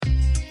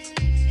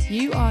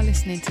You are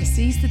listening to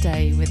Seize the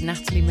Day with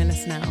Natalie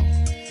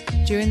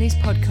Miller-Snell. During these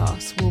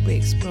podcasts, we'll be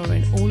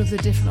exploring all of the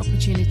different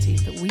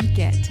opportunities that we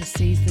get to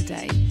seize the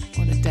day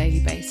on a daily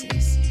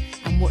basis,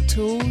 and what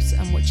tools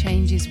and what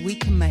changes we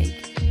can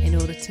make in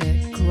order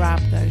to grab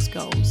those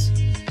goals.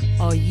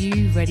 Are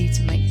you ready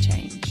to make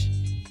change?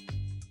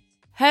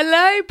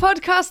 Hello,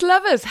 podcast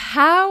lovers.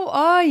 How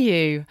are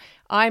you?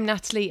 I'm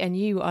Natalie and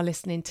you are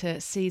listening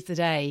to Seize the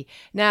Day.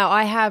 Now,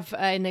 I have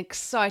an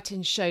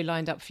exciting show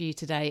lined up for you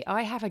today.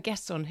 I have a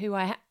guest on who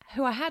I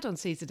had on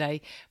Seize the Day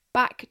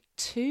back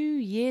 2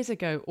 years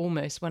ago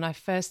almost, when I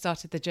first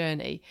started the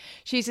journey.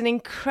 She's an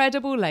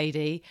incredible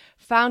lady,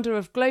 founder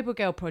of Global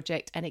Girl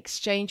Project, an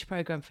exchange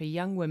program for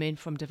young women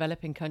from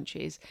developing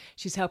countries.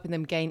 She's helping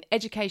them gain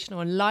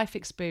educational and life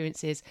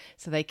experiences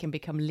so they can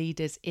become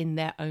leaders in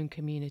their own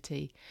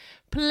community.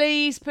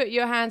 Please put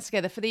your hands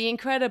together for the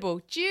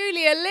incredible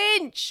Julia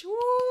Lynch. Woo!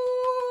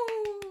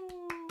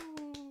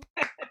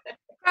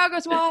 Crowd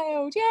goes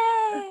wild.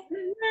 Yeah.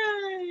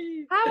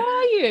 Yay. How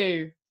are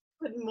you?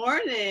 Good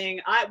morning.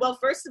 Well,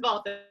 first of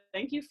all,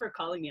 thank you for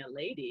calling me a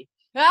lady.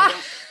 Ah!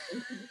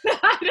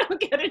 I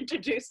don't get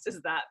introduced as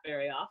that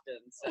very often.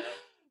 So,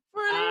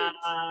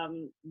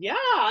 yeah,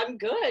 I'm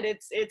good.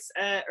 It's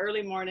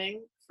early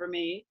morning for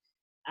me,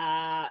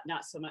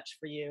 not so much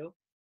for you,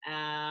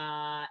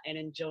 and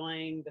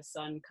enjoying the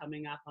sun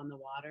coming up on the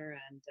water.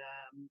 And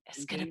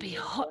It's gonna be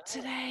hot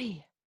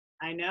today.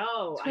 I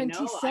know.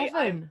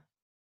 27.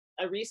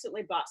 I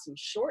recently bought some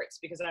shorts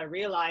because I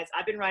realized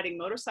I've been riding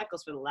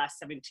motorcycles for the last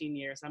 17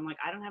 years. I'm like,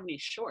 I don't have any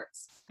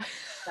shorts.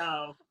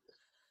 So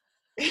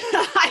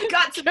I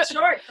got some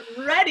shorts.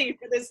 I'm ready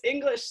for this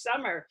English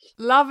summer.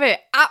 Love it.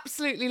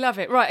 Absolutely love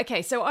it. Right.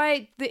 Okay. So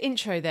the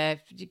intro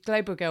there,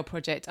 Global Girl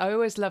Project. I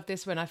always loved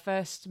this when I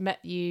first met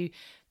you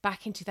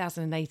back in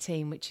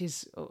 2018, which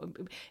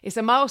it's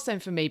a milestone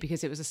for me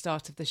because it was the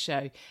start of the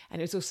show.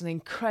 And it was also an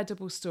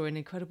incredible story, an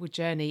incredible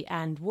journey.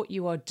 And what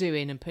you are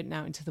doing and putting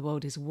out into the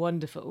world is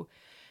wonderful.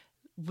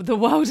 The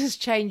world has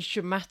changed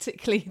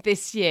dramatically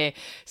this year.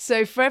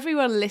 So for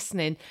everyone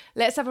listening,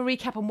 let's have a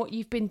recap on what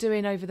you've been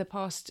doing over the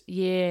past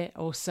year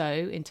or so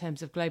in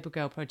terms of Global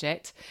Girl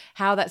Project,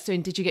 how that's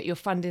doing. Did you get your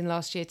funding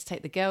last year to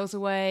take the girls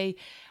away?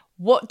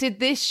 What did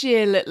this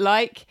year look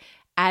like?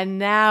 And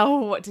now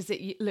what does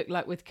it look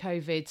like with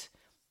COVID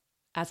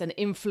as an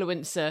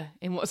influencer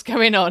in what's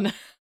going on?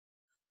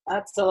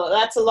 That's a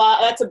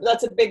lot.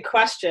 That's a big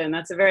question.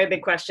 That's a very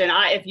big question.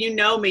 If you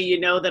know me, you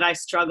know that I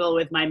struggle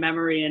with my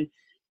memory and,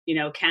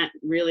 can't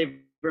really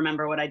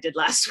remember what I did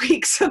last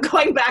week. So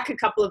going back a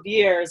couple of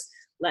years,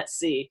 let's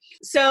see.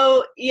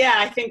 So yeah,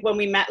 I think when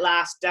we met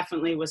last,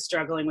 definitely was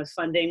struggling with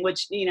funding,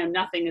 which,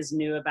 nothing is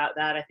new about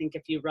that. I think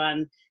if you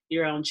run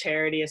your own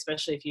charity,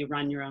 especially if you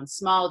run your own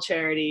small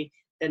charity,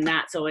 then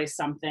that's always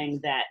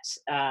something that,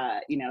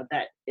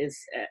 that is,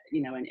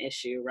 an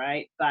issue,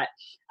 right? But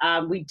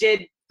we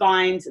did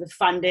find the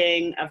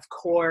funding, of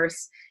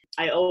course.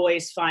 I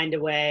always find a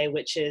way,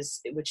 which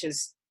is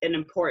an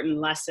important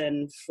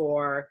lesson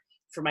for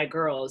my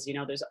girls.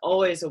 There's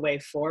always a way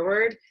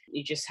forward.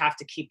 You just have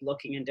to keep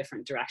looking in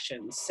different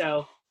directions.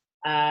 So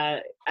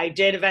I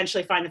did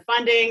eventually find the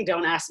funding.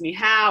 Don't ask me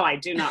how. I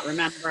do not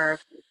remember.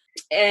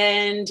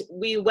 And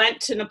we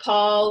went to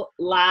Nepal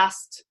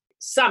last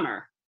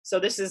summer. So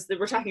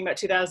we're talking about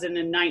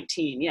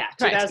 2019. Yeah.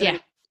 Right,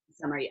 2019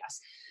 summer. Yes.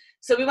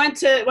 So we went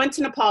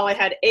to Nepal. I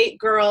had 8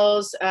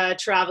 girls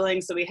traveling.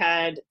 So we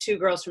had 2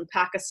 girls from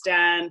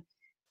Pakistan.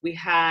 We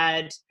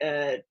had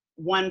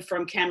one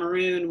from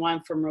Cameroon,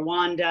 one from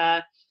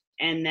Rwanda,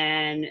 and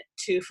then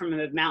 2 from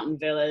a mountain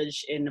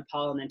village in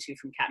Nepal, and then 2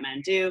 from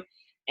Kathmandu.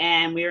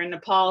 And we were in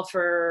Nepal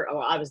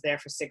I was there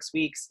for 6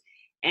 weeks.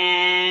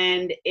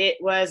 And it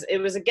was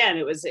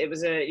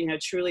a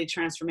truly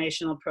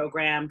transformational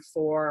program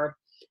for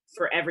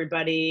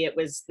everybody.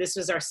 This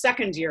was our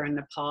 2nd year in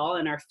Nepal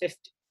and our 5th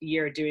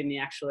year doing the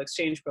actual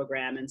exchange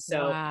program. And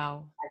so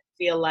wow. I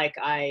feel like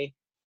I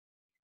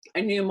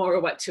knew more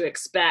what to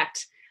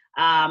expect.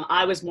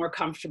 I was more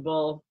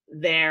comfortable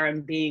there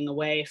and being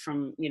away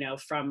from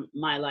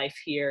my life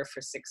here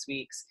for 6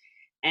 weeks.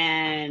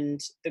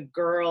 And the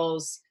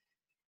girls,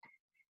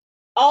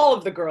 all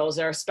of the girls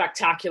are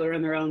spectacular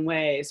in their own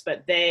ways,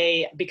 but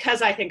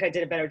because I think I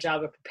did a better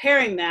job of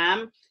preparing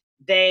them,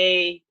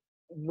 they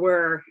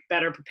were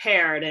better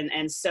prepared.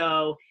 And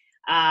so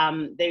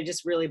they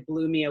just really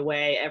blew me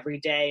away every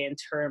day in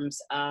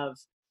terms of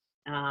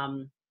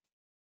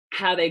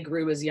how they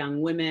grew as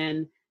young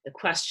women, the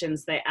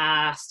questions they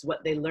asked,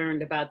 what they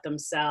learned about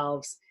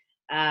themselves.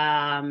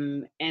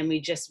 And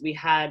we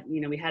had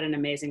an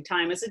amazing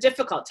time. It's a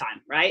difficult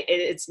time, right?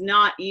 It's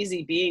not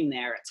easy being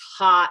there. It's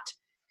hot.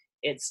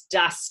 It's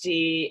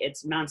dusty.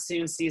 It's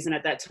monsoon season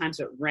at that time.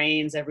 So it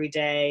rains every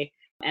day.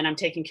 And I'm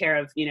taking care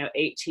of,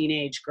 8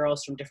 teenage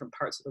girls from different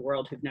parts of the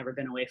world who've never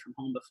been away from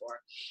home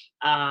before.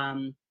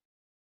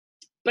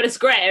 But it's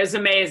great. It was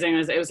amazing.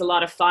 It was a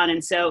lot of fun.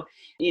 And so,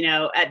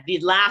 at the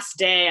last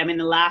day,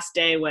 the last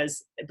day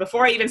was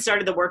before I even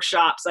started the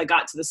workshops. I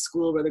got to the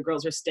school where the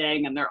girls were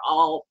staying, and they're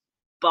all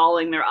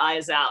bawling their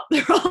eyes out.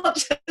 They're all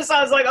just,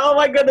 I was like, oh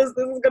my goodness,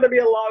 this is going to be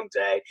a long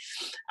day.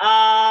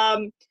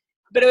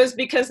 But it was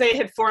because they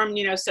had formed,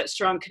 such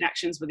strong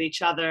connections with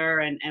each other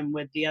and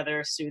with the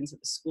other students at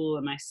the school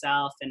and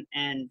myself.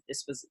 And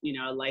this was,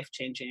 a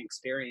life-changing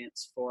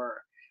experience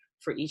for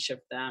each of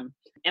them.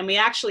 And we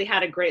actually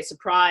had a great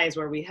surprise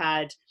where we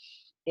had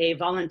a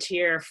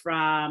volunteer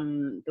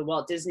from the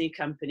Walt Disney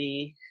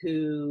Company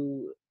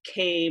who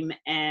came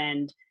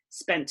and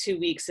spent 2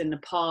 weeks in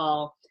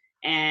Nepal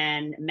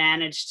and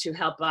managed to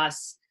help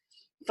us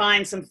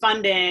find some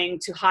funding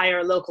to hire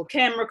a local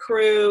camera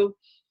crew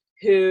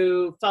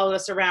who followed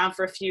us around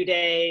for a few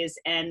days.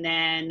 And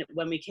then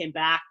when we came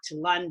back to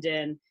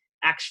London,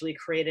 actually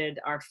created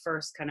our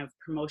first kind of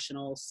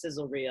promotional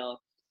sizzle reel.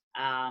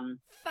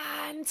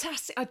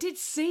 Fantastic. I did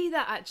see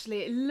that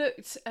actually. It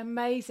looked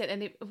amazing.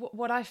 And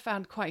what I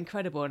found quite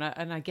incredible,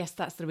 and I guess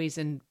that's the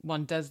reason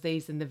one does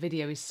these and the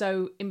video is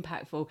so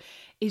impactful,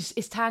 is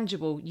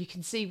tangible. You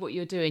can see what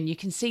you're doing. You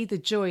can see the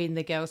joy in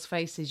the girls'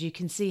 faces. You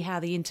can see how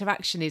the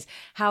interaction is,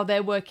 how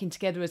they're working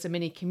together as a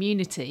mini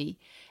community.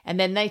 And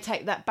then they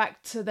take that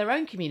back to their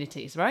own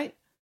communities, right?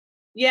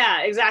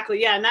 Yeah,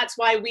 exactly. Yeah. And that's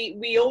why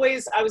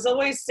I was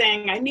always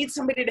saying, I need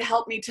somebody to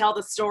help me tell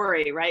the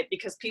story, right?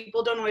 Because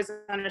people don't always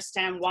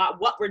understand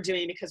what we're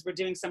doing because we're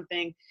doing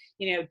something,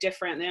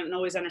 different. They don't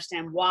always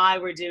understand why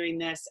we're doing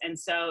this. And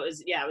so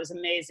it was an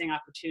amazing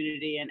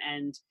opportunity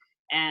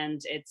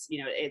and it's,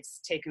 it's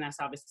taken us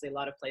obviously a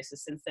lot of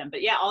places since then,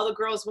 but yeah, all the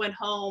girls went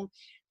home.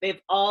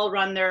 They've all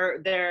run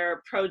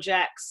their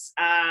projects,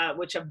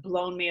 which have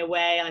blown me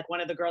away. Like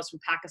one of the girls from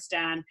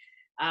Pakistan,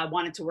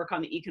 wanted to work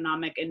on the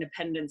economic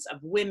independence of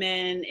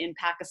women in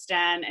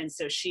Pakistan. And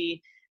so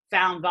she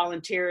found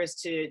volunteers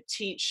to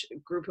teach a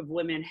group of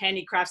women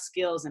handicraft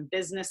skills and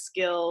business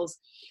skills.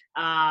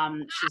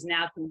 She's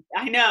now,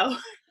 I know,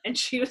 and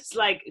she was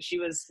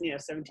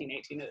 17,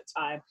 18 at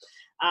the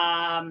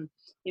time.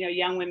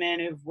 Young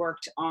women who've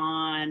worked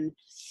on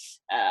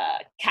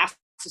caste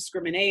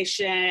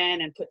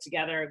discrimination and put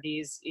together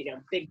these,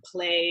 big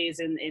plays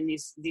in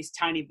these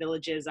tiny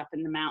villages up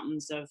in the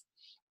mountains of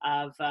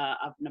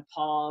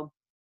Nepal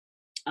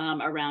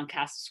around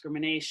caste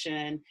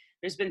discrimination.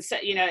 There's been,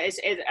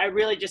 it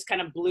really just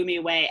kind of blew me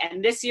away.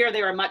 And this year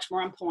they were much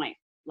more on point.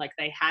 Like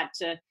they had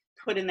to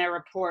put in their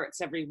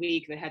reports every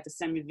week. They had to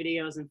send me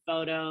videos and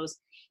photos.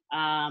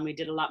 We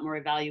did a lot more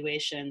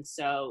evaluation.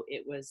 So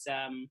it was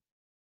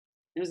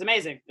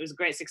amazing. It was a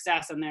great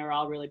success and they were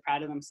all really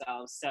proud of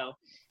themselves. So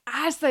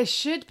as they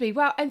should be.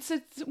 Wow. And so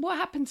what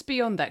happens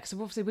beyond that? Because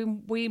obviously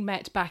we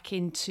met back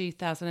in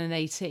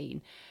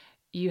 2018.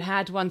 You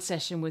had one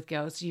session with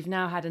girls. You've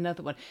now had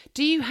another one.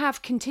 Do you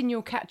have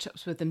continual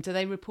catch-ups with them? Do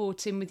they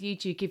report in with you?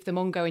 Do you give them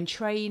ongoing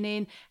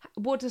training?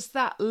 What does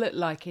that look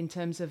like in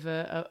terms of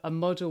a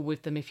model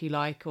with them, if you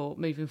like, or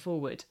moving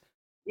forward?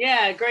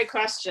 Yeah, great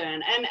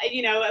question. And,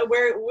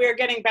 we're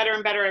getting better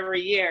and better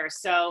every year.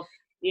 So,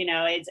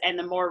 and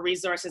the more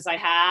resources I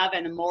have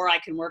and the more I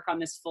can work on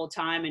this full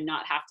time and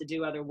not have to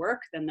do other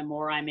work, then the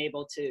more I'm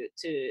able to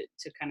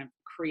kind of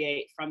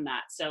create from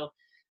that. So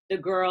the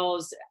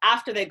girls,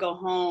 after they go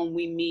home,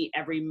 we meet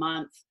every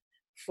month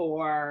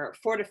for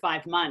 4 to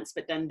 5 months.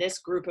 But then this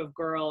group of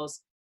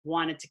girls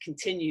wanted to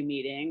continue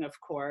meeting, of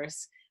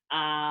course.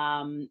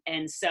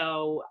 And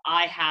so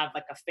I have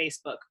like a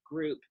Facebook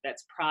group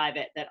that's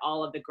private that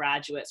all of the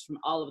graduates from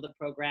all of the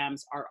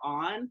programs are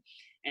on.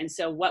 And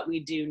so what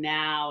we do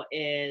now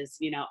is,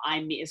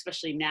 I meet,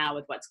 especially now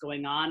with what's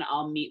going on,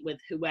 I'll meet with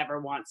whoever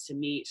wants to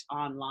meet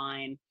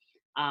online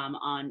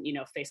on,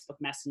 Facebook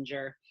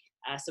Messenger.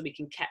 So we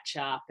can catch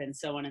up and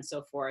so on and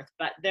so forth.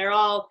 But they're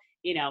all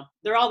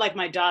like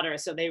my daughter.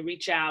 So they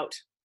reach out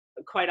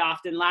quite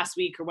often. Last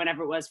week or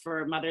whenever it was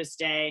for Mother's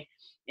Day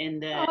in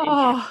the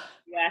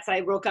US,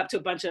 I woke up to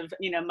a bunch of,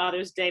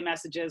 Mother's Day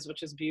messages,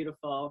 which is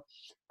beautiful.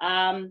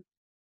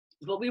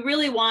 But we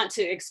really want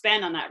to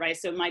expand on that, right?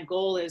 So my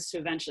goal is to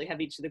eventually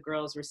have each of the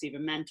girls receive a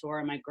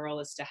mentor. My goal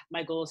is to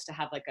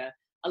have like a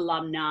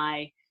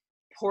alumni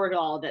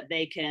portal that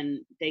they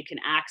can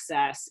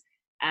access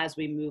as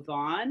we move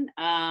on.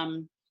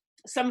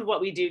 Some of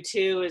what we do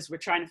too is we're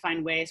trying to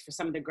find ways for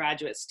some of the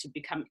graduates to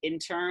become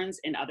interns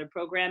in other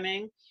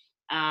programming,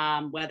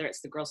 whether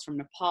it's the girls from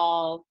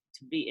Nepal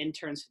to be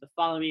interns for the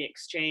following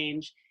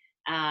exchange.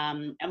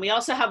 And we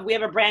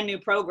have a brand new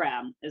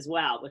program as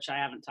well, which I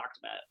haven't talked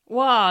about.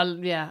 Well,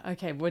 yeah,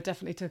 okay, we'll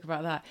definitely talk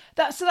about that.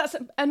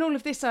 And all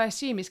of this, I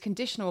assume, is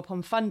conditional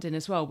upon funding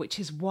as well, which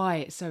is why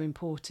it's so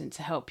important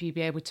to help you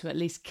be able to at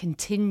least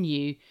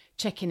continue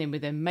checking in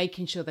with them,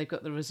 making sure they've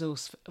got the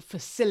resource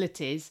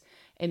facilities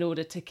in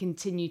order to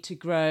continue to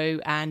grow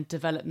and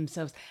develop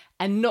themselves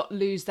and not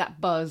lose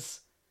that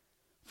buzz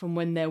from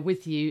when they're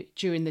with you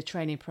during the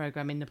training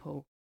program in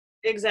Nepal.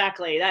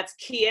 Exactly. That's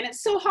key. And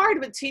it's so hard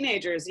with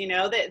teenagers,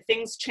 that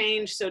things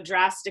change so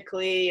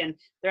drastically and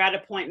they're at a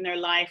point in their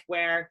life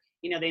where,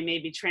 they may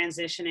be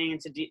transitioning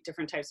into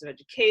different types of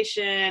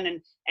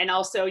education. And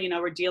also,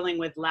 we're dealing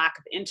with lack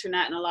of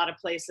internet in a lot of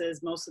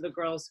places. Most of the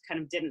girls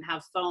kind of didn't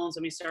have phones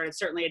when we started.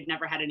 Certainly had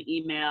never had an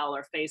email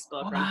or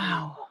Facebook.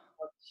 Wow.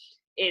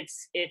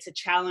 it's a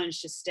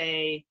challenge to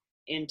stay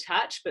in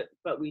touch,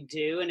 but we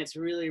do. And it's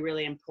really,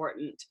 really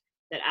important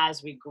that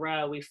as we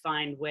grow, we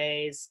find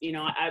ways,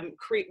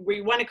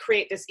 we want to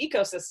create this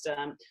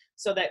ecosystem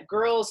so that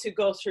girls who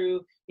go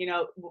through,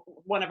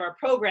 one of our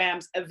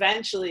programs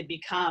eventually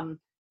become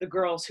the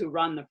girls who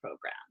run the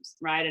programs,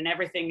 right? And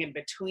everything in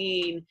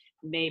between,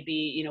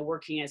 maybe,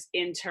 working as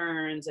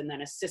interns and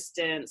then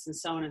assistants and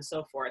so on and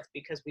so forth,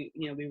 because we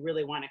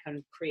really want to kind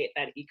of create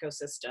that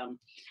ecosystem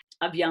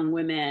of young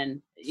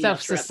women.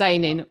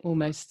 Self-sustaining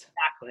almost.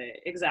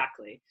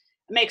 Exactly.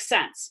 It makes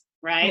sense,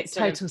 right? Makes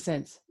total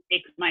sense.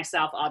 Make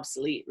myself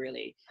obsolete,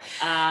 really.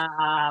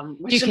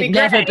 You can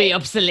never be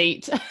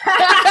obsolete.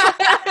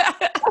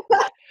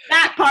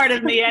 That part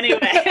of me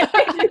anyway.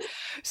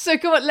 So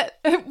go on,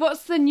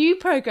 what's the new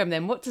program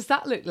then? What does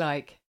that look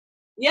like?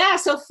 Yeah,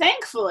 so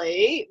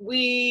thankfully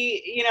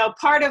we,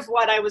 part of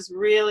what I was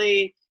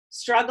really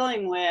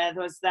struggling with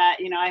was that,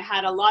 I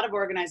had a lot of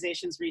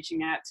organizations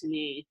reaching out to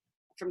me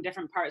from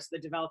different parts of the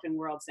developing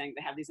world saying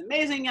they have these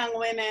amazing young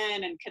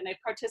women and can they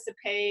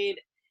participate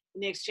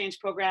in the exchange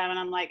program? And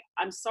I'm like,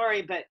 I'm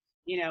sorry, but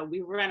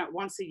we run it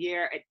once a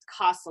year. It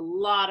costs a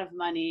lot of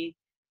money.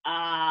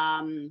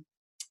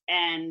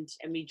 And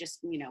we just,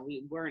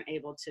 we weren't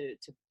able to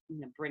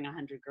bring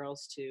 100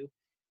 girls to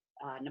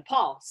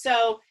Nepal.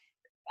 So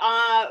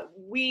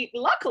we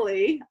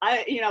luckily,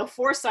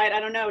 foresight,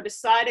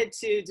 decided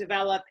to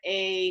develop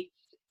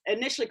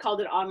initially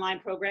called it online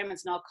program.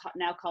 It's now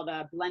called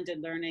a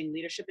blended learning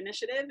leadership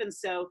initiative. And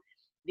so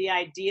the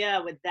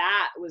idea with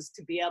that was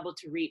to be able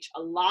to reach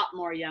a lot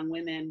more young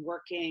women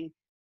working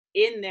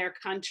in their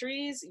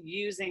countries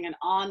using an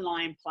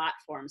online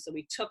platform. So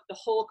we took the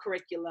whole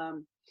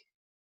curriculum,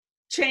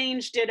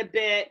 changed it a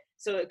bit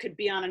so it could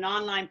be on an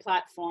online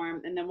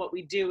platform. And then what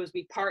we do is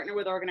we partner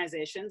with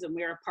organizations, and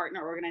we're a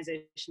partner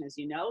organization, as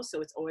you know, so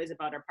it's always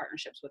about our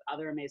partnerships with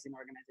other amazing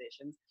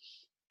organizations.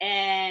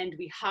 And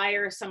we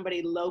hire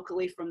somebody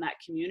locally from that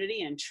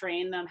community and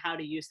train them how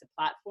to use the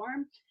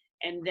platform.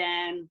 And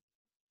then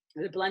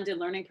the blended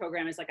learning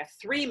program is like a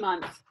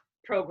 3-month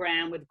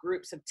program with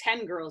groups of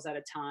 10 girls at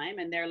a time.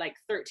 And they're like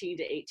 13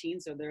 to 18,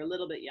 so they're a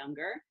little bit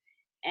younger.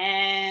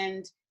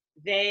 And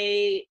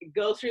they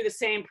go through the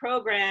same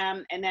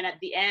program, and then at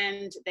the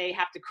end they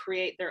have to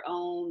create their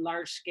own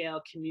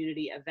large-scale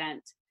community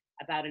event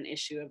about an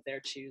issue of their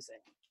choosing.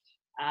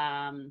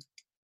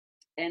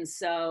 And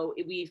so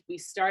we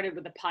started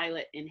with a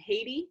pilot in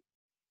Haiti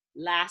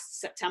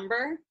last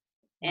September,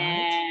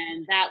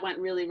 and that went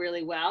really,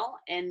 really well.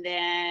 And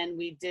then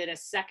we did a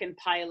second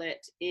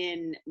pilot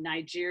in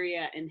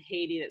Nigeria and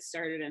Haiti that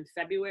started in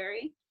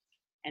February,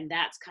 and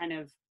that's kind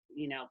of,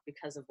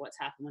 because of what's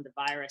happened with the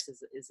virus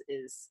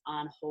is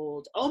on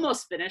hold,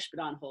 almost finished, but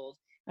on hold.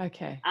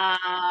 Okay.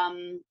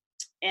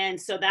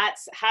 And so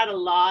that's had a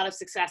lot of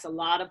success, a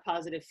lot of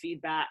positive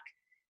feedback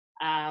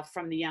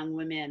from the young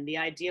women. The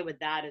idea with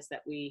that is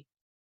that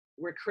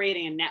we're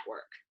creating a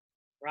network,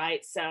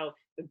 right? So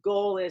the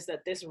goal is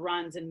that this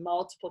runs in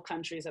multiple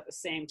countries at the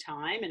same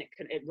time, and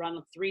it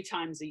runs 3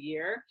 times a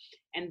year,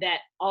 and that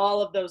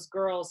all of those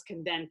girls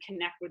can then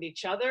connect with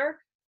each other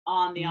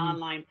on the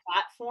online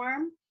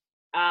platform.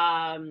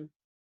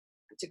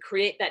 To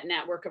create that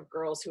network of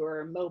girls who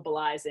are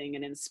mobilizing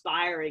and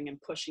inspiring and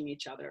pushing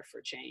each other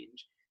for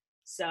change.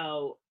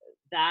 So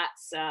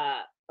that's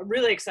a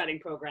really exciting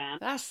program.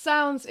 That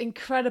sounds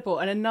incredible,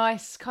 and a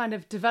nice kind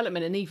of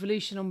development and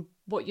evolution on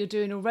what you're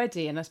doing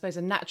already, and I suppose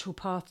a natural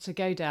path to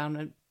go down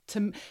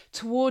and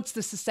towards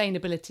the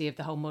sustainability of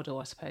the whole model,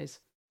 I suppose.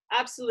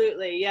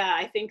 Absolutely. Yeah.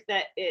 I think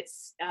that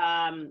it's,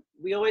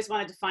 we always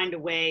wanted to find a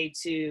way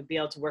to be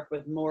able to work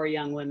with more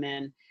young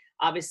women.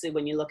 Obviously,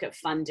 when you look at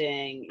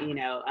funding,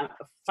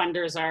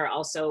 funders are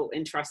also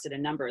interested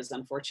in numbers,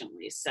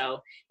 unfortunately.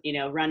 So,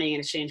 running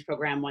an exchange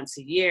program once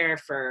a year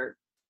for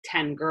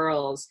 10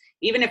 girls,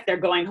 even if they're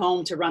going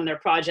home to run their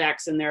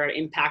projects and they're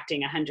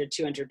impacting 100,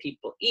 200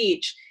 people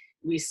each,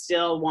 we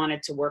still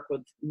wanted to work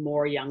with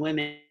more young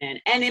women,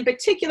 and in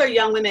particular,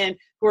 young women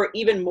who are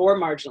even more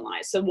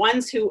marginalized. So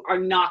ones who are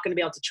not going to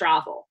be able to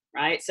travel,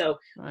 right? So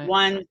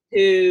ones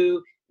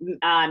who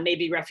may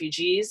be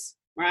refugees,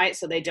 right?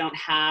 So they don't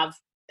have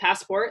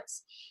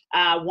passports,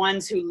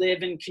 ones who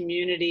live in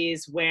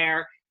communities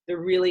where there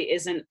really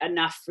isn't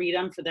enough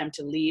freedom for them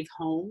to leave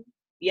home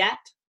yet.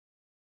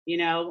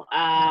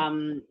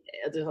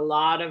 There's a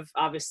lot of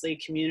obviously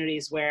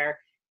communities where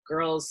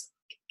girls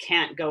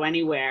can't go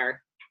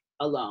anywhere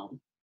alone,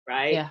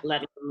 right? Yeah.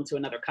 Let alone to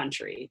another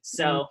country.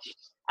 So,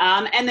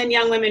 and then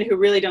young women who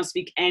really don't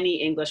speak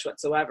any English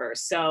whatsoever.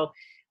 So,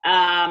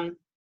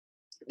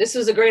 this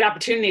was a great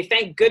opportunity.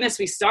 Thank goodness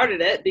we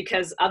started it,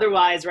 because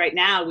otherwise right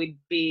now we'd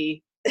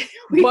be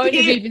won't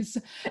have even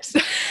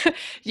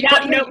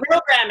no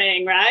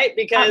programming, right?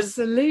 Because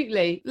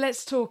absolutely.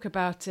 Let's talk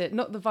about it,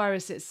 not the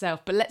virus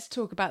itself, but let's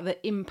talk about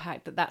the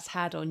impact that that's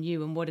had on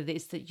you and what it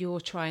is that you're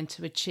trying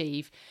to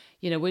achieve.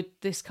 With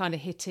this kind of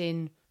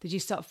hitting, did you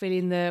start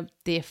feeling the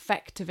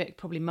effect of it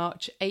probably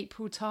March,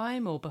 April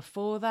time, or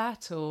before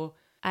that,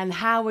 and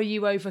how are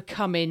you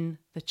overcoming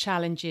the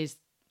challenges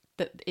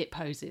that it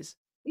poses?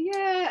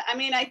 Yeah, I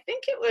mean, I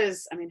think it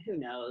was, I mean, who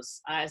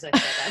knows? As I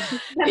said,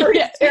 my memory's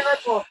Yeah.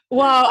 terrible.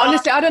 Wow,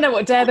 honestly, I don't know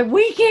what day of the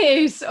week it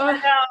is. I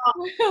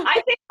Oh. know.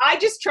 I think I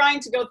just trying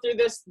to go through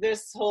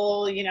this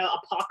whole,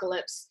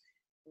 apocalypse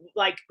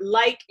like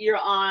you're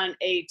on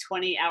a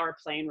 20-hour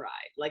plane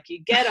ride. Like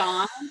you get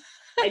on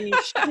and you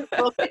shouldn't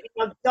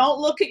don't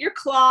look at your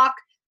clock,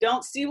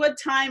 don't see what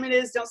time it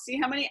is, don't see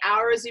how many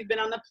hours you've been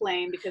on the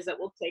plane because it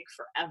will take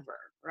forever,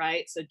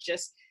 right? So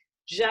just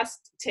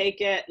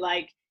take it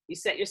like you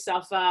set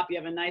yourself up, you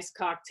have a nice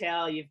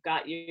cocktail, you've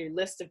got your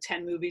list of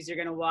 10 movies you're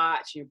going to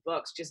watch, your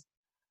books,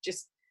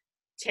 just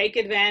take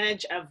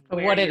advantage of For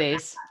where what it you're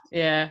is.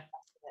 Yeah. at.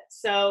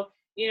 So,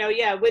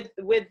 yeah, with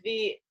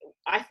the,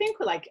 I think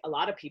like a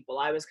lot of people,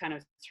 I was kind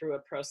of through a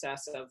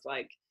process of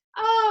like,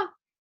 ah,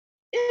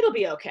 it'll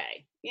be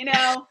okay.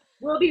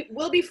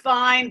 We'll be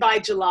fine by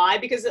July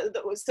because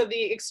so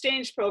the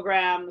exchange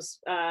programs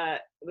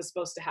was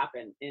supposed to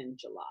happen in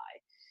July,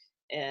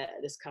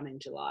 this coming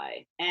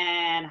July,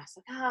 and I was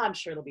like, I'm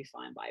sure it'll be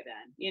fine by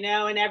then,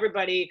 and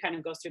everybody kind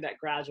of goes through that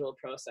gradual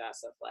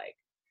process of like,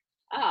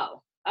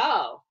 oh,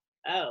 oh,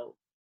 oh,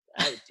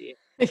 oh dear,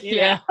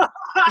 Yeah.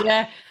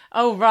 Yeah.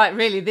 Oh, right.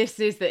 Really, this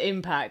is the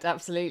impact.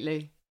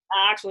 Absolutely.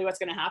 actually what's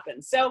going to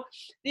happen. So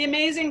the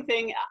amazing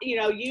thing,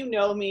 you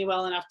know me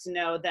well enough to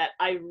know that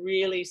I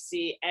really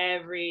see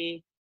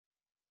every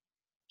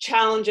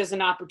challenge as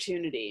an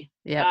opportunity.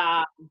 Yep.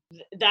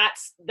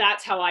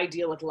 That's how I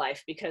deal with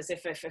life, because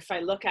if I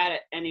look at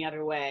it any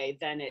other way,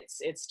 then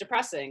it's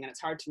depressing and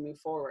it's hard to move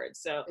forward.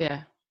 So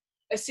Yeah.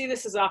 I see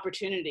this as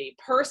opportunity.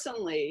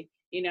 Personally,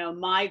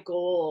 my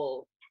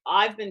goal,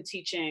 I've been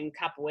teaching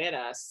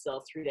capoeira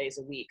still 3 days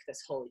a week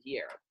this whole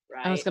year,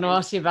 I was right? going to And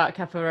ask you about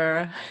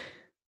capoeira.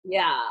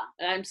 yeah,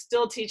 I'm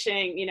still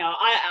teaching,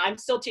 I'm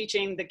still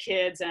teaching the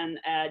kids and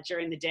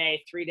during the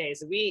day, 3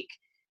 days a week.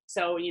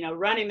 So,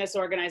 running this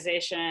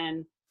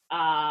organization,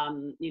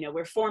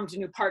 we're formed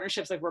new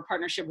partnerships, like we're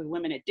partnership with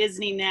Women at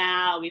Disney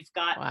now. There's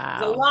a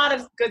Wow. lot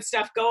of good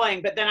stuff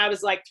going, but then I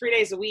was like 3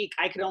 days a week,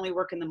 I could only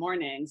work in the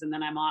mornings and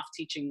then I'm off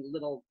teaching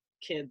little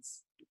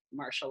kids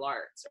martial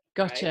arts,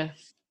 right? Gotcha.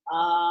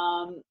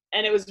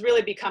 And it was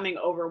really becoming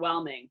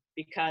overwhelming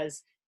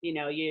because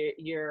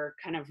you're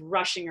kind of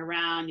rushing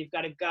around, you've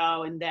got to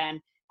go, and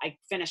then I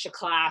finish a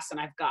class and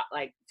I've got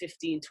like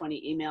 15-20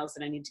 emails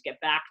that I need to get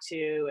back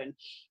to, and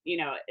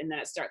and then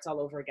it starts all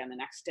over again the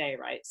next day,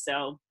 right?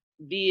 So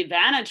the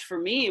advantage for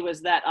me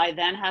was that I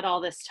then had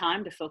all this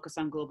time to focus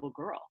on Global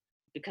Girl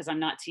because I'm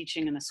not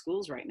teaching in the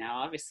schools right now,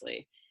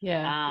 obviously.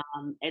 Yeah.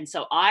 And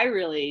so I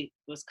really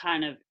was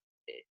kind of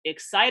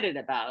excited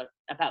about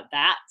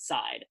that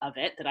side of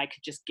it, that I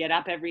could just get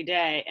up every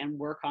day and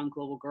work on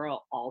Global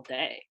Girl all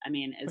day. I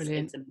mean, it's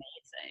Brilliant.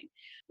 amazing.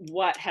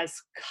 What has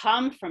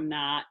come from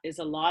that is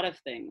a lot of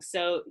things.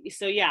 So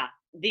yeah,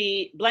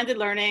 the blended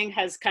learning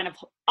has kind of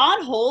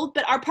on hold,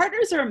 but our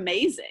partners are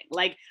amazing.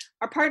 Like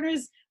our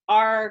partners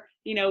are,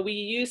 we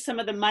use some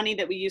of the money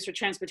that we use for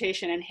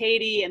transportation in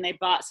Haiti, and they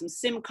bought some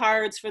SIM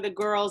cards for the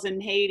girls in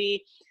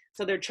Haiti.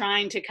 So they're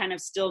trying to kind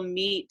of still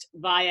meet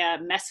via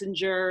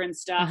Messenger and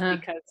stuff Uh-huh.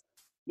 because,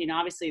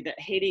 obviously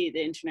Haiti,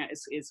 the internet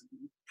is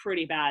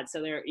pretty bad.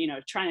 So they're,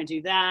 trying to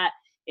do that.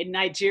 In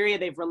Nigeria,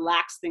 they've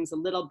relaxed things a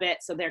little bit.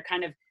 So they're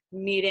kind of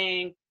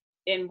meeting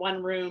in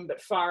one room,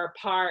 but far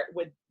apart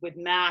with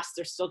masks.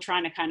 They're still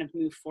trying to kind of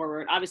move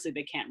forward. Obviously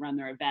they can't run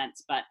their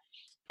events,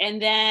 and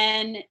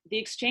then the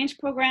exchange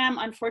program,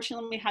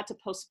 unfortunately, we had to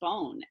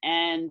postpone.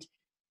 And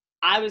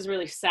I was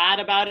really sad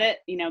about it,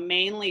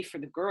 mainly for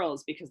the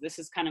girls, because this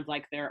is kind of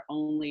like their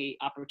only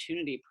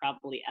opportunity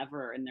probably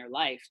ever in their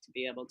life to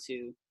be able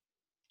to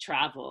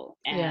travel.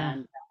 Yeah.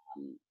 And,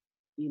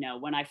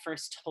 when I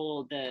first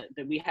told that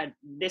we had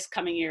this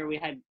coming year, we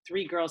had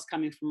 3 girls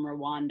coming from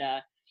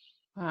Rwanda,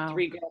 Wow.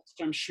 3 girls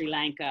from Sri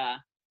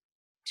Lanka,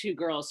 2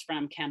 girls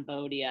from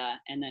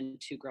Cambodia, and then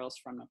 2 girls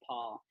from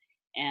Nepal.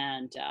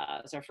 And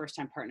it was our first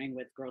time partnering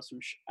with girls from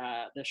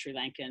the Sri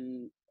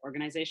Lankan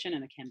organization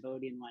and the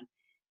Cambodian one.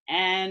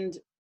 And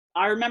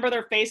I remember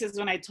their faces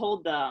when I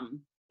told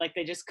them, like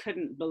they just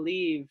couldn't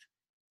believe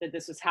that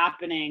this was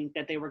happening,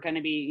 that they were going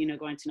to be,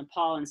 going to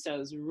Nepal. And so it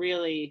was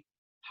really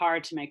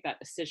hard to make that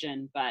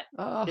decision, but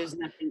Oh, there's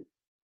nothing.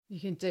 you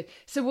can do.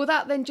 So will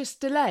that then just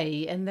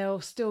delay and they'll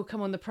still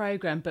come on the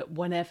program, but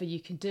whenever you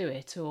can do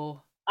it,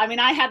 or? I mean,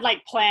 I had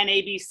like plan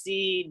A, B,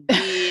 C,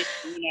 D,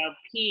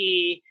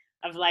 P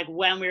of like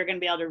when we were going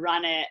to be able to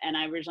run it. And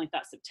I originally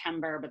thought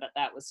September, but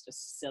that was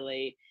just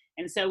silly.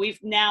 And so we've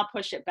now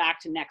pushed it back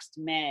to next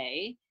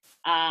May.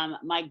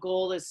 My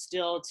goal is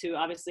still to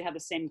obviously have the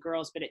same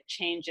girls, but it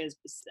changes.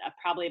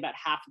 Probably about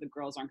half of the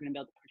girls aren't going to be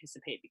able to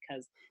participate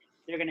because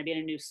they're going to be in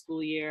a new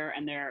school year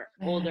and they're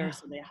older.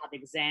 So they have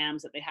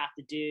exams that they have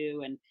to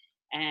do.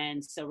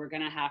 And so we're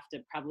going to have to,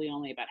 probably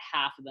only about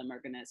half of them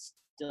are going to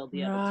still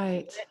be able to do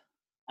Right.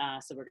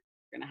 it. So we're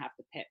going to have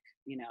to pick,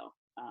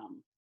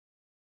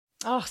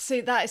 Oh, see,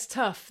 that is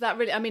tough. That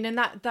really, I mean, and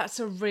that's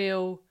a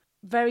real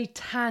very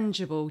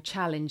tangible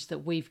challenge that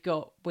we've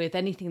got with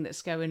anything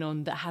that's going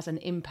on that has an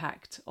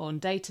impact on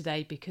day to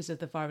day because of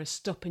the virus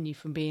stopping you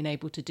from being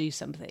able to do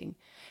something,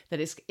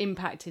 that it's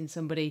impacting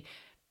somebody.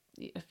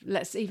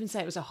 Let's even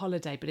say it was a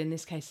holiday, but in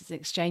this case it's an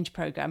exchange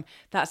program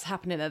that's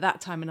happening at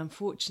that time, and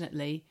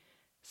unfortunately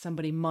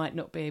somebody might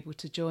not be able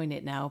to join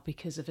it now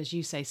because of, as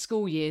you say,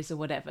 school years or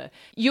whatever.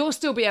 You'll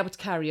still be able to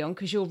carry on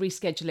because you'll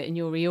reschedule it and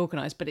you'll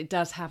reorganise, but it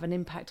does have an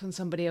impact on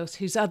somebody else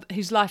whose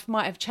life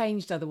might have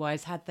changed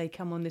otherwise had they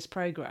come on this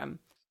programme.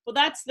 Well,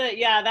 that's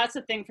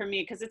the thing for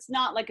me, because it's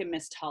not like a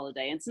missed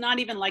holiday. It's not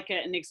even like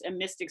a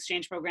missed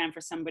exchange program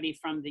for somebody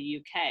from the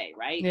UK,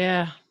 right?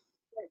 Yeah.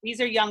 These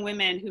are young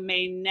women who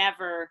may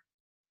never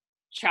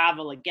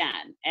travel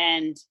again,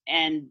 and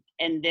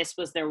this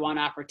was their one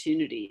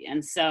opportunity,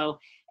 and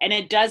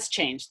it does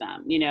change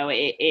them.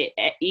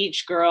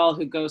 Each girl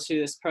who goes through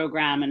this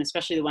program, and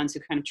especially the ones who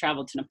kind of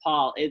traveled to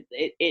Nepal,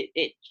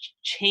 it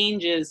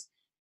changes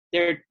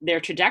their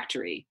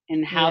trajectory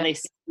and how they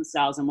see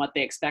themselves and what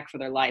they expect for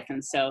their life.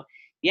 And so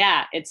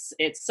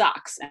it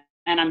sucks,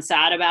 and I'm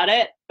sad about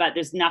it, but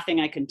there's nothing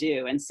I can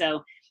do. And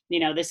so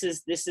this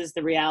is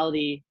the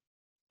reality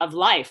of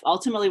life.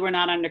 Ultimately, we're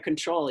not under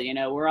control.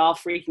 We're all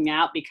freaking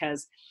out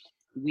because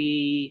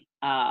we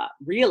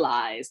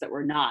realize that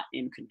we're not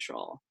in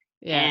control.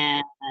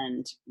 Yeah.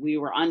 And we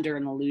were under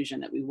an illusion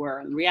that we were,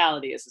 and the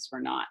reality is we're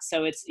not.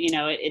 So it's,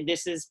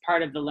 this is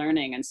part of the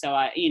learning. And so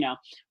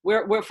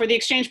we're for the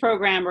exchange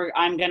program,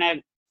 I'm going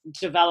to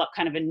develop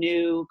kind of a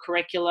new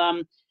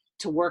curriculum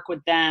to work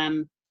with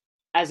them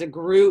as a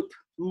group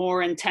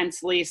more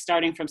intensely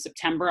starting from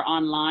September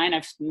online.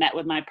 I've met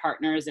with my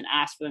partners and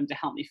asked for them to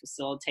help me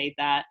facilitate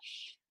that.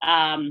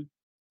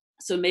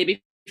 So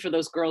maybe for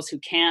those girls who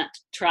can't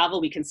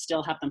travel, we can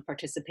still have them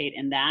participate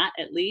in that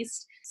at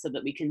least, so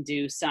that we can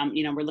do some,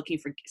 we're looking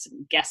for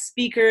some guest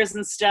speakers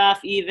and stuff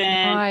even.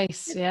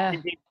 Nice, yeah.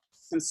 Do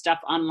some stuff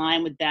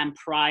online with them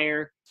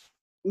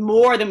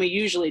more than we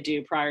usually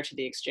do prior to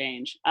the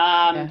exchange.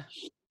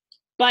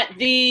 But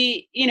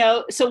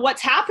so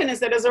what's happened is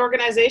that as an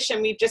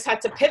organization, we've just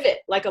had to pivot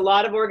like a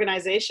lot of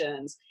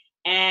organizations.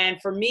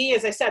 And for me,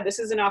 as I said, this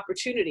is an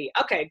opportunity.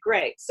 Okay,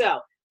 great. So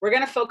we're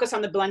going to focus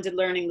on the Blended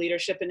Learning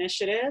Leadership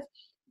Initiative.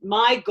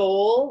 My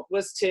goal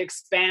was to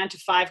expand to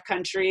 5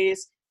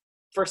 countries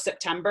for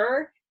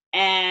September.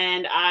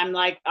 And I'm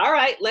like, all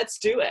right, let's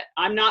do it.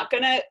 We're not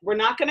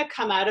going to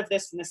come out of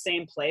this in the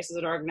same place as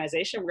an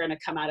organization. We're going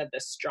to come out of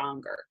this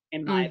stronger,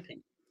 in my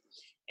opinion.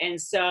 And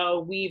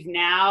so we've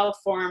now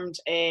formed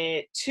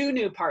 2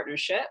 new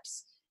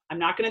partnerships. I'm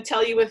not going to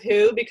tell you with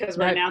who because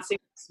we're announcing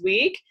this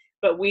week,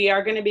 but we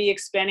are going to be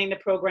expanding the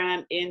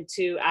program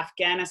into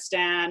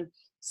Afghanistan,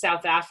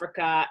 South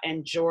Africa,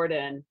 and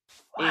Jordan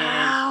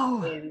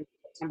in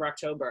September,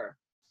 October.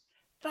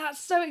 That's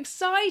so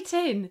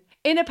exciting.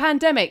 In a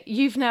pandemic,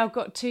 you've now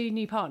got 2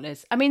 new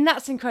partners. I mean,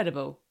 that's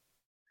incredible.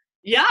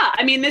 Yeah,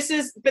 I mean, this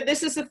is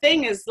the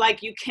thing, is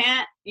like you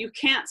can't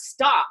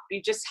stop.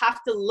 You just have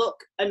to look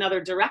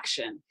another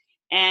direction.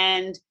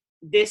 And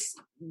this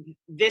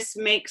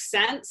makes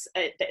sense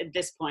at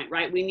this point,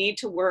 right? We need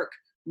to work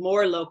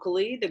more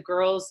locally. The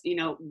girls,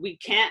 we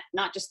can't,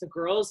 not just the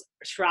girls,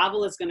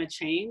 travel is going to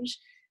change.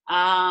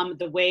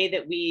 The way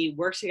that we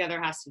work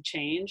together has to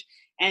change.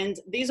 And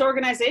these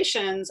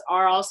organizations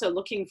are also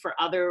looking for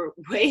other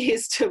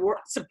ways to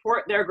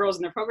support their girls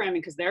in their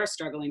programming because they're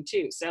struggling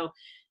too. So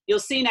you'll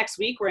see next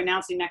week, we're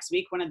announcing next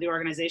week, one of the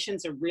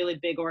organizations, a really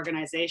big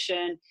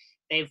organization.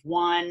 They've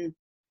won,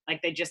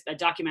 a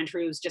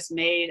documentary was just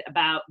made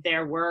about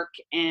their work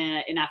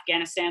in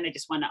Afghanistan. They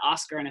just won an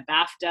Oscar and a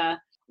BAFTA.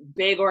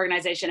 Big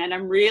organization. And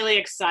I'm really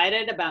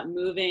excited about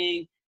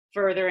moving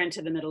further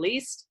into the Middle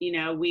East.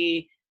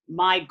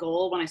 My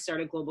goal when I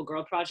started Global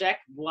Girl Project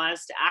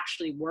was to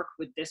actually work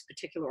with this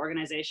particular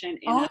organization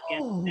in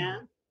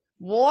Afghanistan.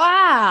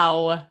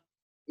 Wow.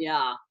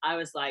 Yeah. I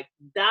was like,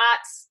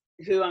 that's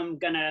who I'm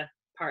going to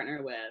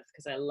partner with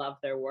because I love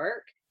their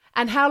work.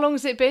 And how long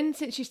has it been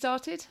since you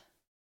started?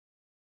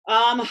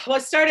 Well, I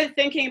started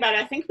thinking about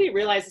it. I think we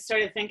realized I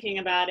started thinking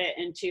about it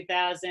in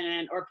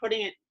 2000 or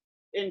putting it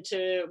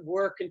into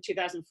work in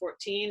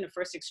 2014. The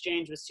first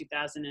exchange was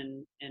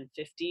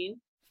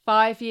 2015.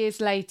 5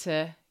 years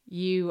later,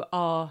 you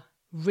are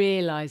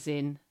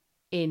realizing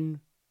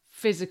in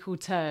physical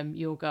term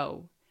your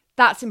goal.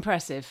 That's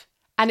impressive.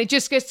 And it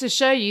just goes to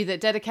show you that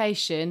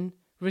dedication,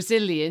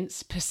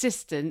 resilience,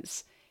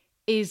 persistence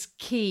is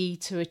key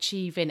to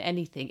achieving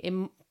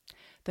anything.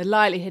 The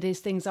likelihood is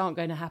things aren't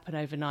going to happen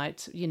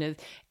overnight.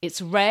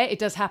 It's rare, it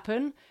does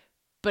happen,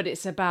 but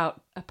it's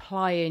about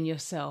applying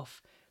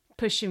yourself,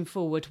 pushing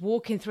forward,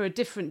 walking through a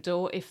different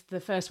door if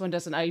the first one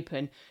doesn't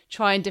open,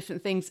 trying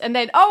different things, and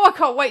then, I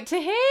can't wait to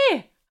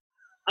hear.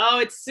 Oh,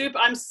 it's super.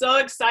 I'm so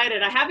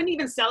excited. I haven't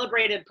even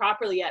celebrated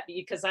properly yet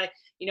because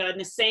in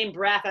the same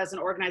breath as an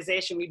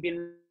organization, we've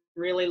been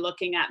really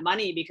looking at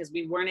money because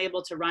we weren't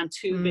able to run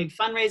 2 big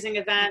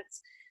fundraising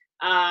events.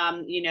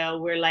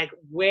 We're like,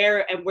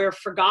 we're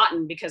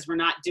forgotten because we're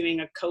not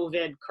doing a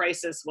COVID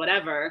crisis,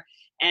 whatever.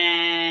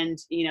 And,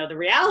 the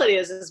reality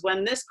is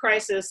when this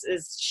crisis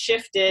is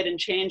shifted and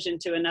changed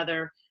into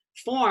another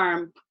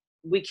form,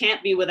 we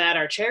can't be without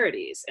our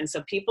charities. And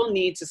so people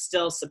need to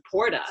still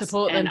support us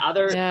and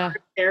other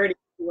charities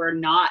who are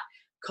not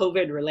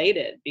COVID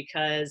related,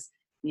 because,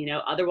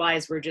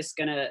 otherwise we're just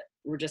gonna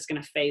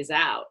phase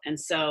out. And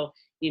so,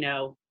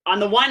 on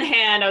the one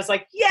hand, I was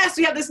like, yes,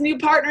 we have this new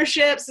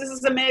partnerships. This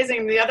is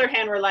amazing. On the other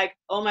hand, we're like,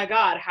 oh my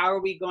God, how are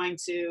we going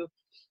to,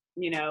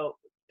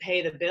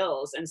 pay the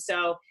bills? And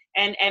so,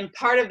 and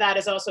part of that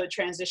is also a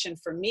transition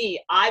for me.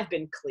 I've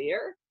been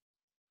clear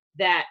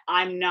that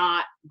I'm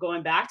not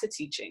going back to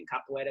teaching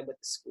capoeira with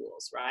the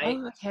schools, right?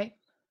 Oh, okay.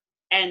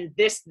 And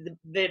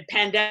the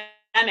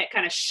pandemic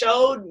kind of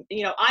showed,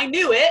 I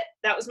knew it.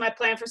 That was my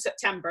plan for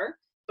September,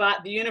 but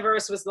the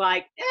universe was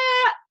like,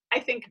 I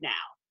think now.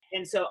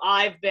 And so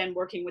I've been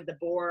working with the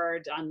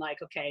board on like,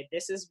 okay,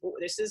 this is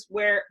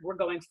where we're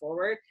going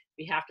forward.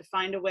 We have to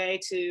find a way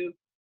to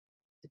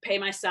pay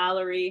my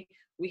salary.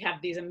 We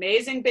have these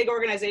amazing big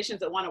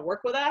organizations that want to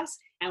work with us,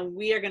 and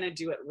we are going to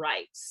do it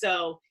right.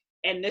 So,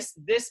 and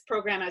this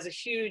program has a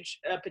huge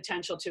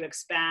potential to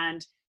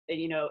expand,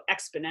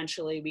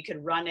 exponentially. We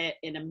could run it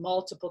in a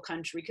multiple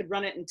country. We could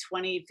run it in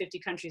 20, 50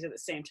 countries at the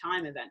same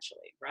time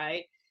eventually,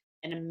 right?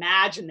 And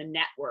imagine the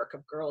network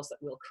of girls that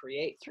we'll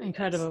create through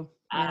Incredible.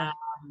 this. Yeah.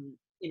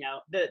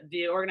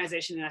 The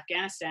organization in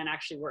Afghanistan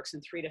actually works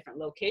in 3 different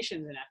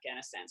locations in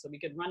Afghanistan. So we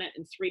could run it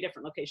in 3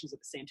 different locations at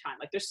the same time.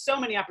 Like there's so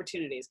many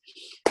opportunities.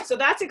 So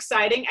that's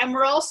exciting. And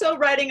we're also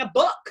writing a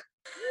book.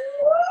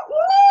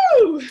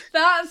 Woo!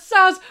 That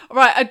sounds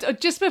right.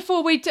 Just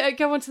before we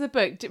go on to the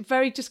book,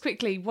 just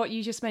quickly, what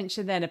you just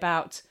mentioned then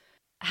about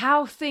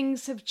how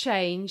things have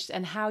changed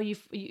and how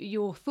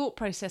your thought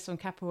process on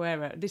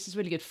capoeira. This is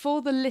really good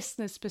for the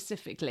listeners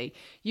specifically.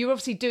 You're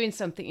obviously doing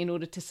something in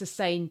order to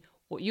sustain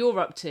what you're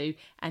up to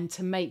and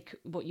to make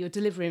what you're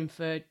delivering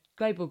for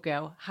Global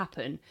Girl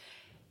happen.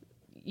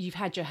 You've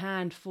had your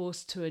hand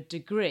forced to a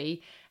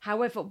degree.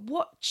 However,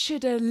 what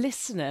should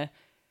listeners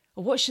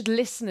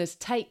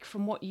take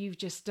from what you've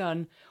just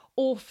done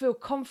or feel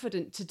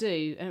confident to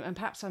do? And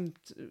perhaps I'm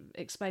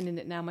explaining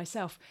it now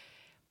myself.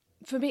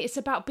 For me, it's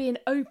about being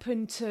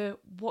open to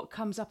what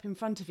comes up in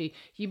front of you.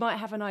 You might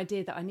have an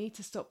idea that I need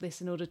to stop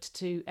this in order to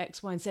do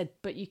X, Y, and Z,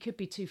 but you could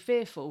be too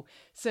fearful.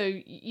 So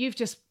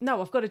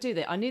I've got to do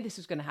that. I knew this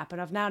was going to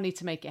happen. I've now need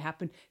to make it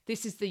happen.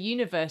 This is the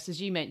universe,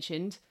 as you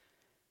mentioned,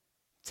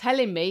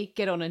 telling me,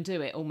 get on and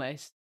do it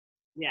almost.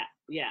 Yeah.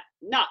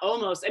 Not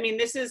almost. I mean,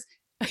 this is...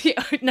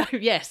 No,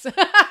 yes.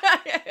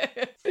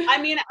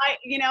 I mean,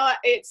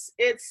 it's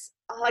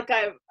like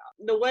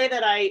the way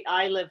that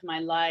I live my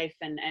life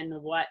and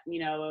what,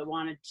 I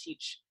want to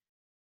teach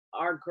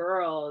our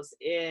girls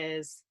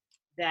is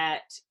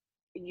that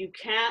you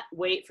can't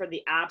wait for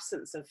the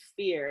absence of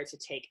fear to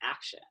take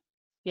action.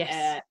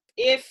 Yes.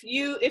 If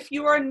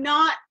you are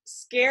not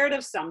scared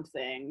of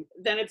something,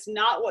 then it's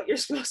not what you're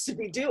supposed to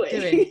be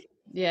doing.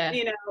 Yeah.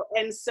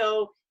 And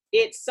so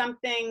it's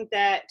something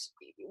that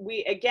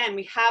we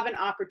have an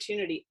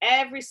opportunity.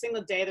 Every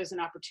single day there's an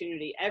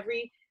opportunity.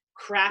 Every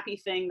crappy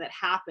thing that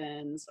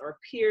happens or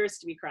appears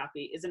to be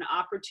crappy is an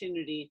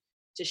opportunity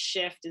to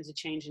shift and to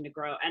change and to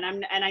grow.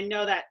 And I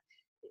know that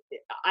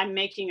I'm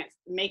making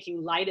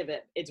light of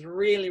it. It's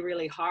really,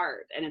 really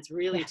hard and it's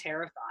really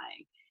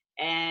terrifying.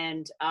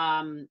 And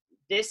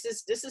this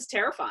is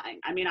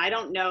terrifying. I mean, I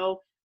don't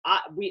know.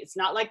 It's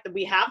not like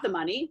we have the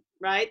money,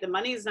 right? The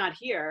money is not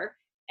here.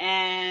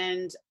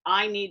 And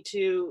I need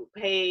to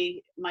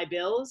pay my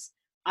bills.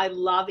 I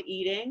love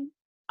eating.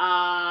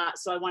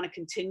 So I want to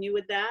continue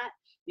with that.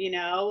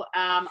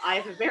 I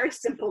have a very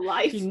simple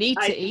life. You need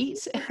to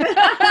eat.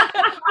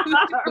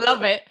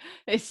 Love it.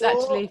 It's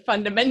actually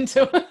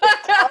fundamental.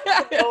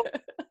 Also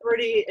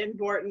pretty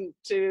important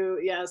to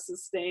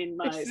sustain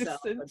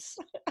myself.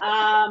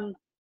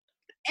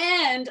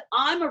 And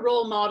I'm a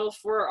role model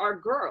for our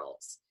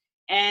girls.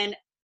 And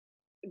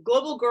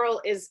Global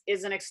Girl is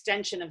an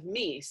extension of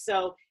me.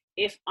 So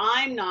if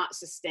I'm not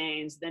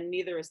sustained, then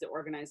neither is the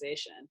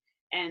organization.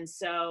 And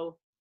so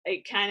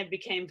it kind of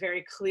became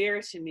very clear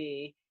to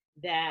me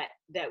that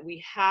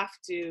we have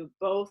to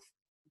both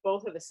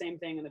are the same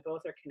thing and they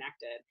both are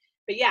connected.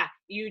 But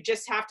you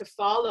just have to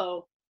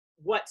follow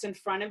what's in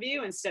front of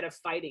you instead of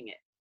fighting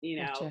it,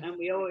 Gotcha. And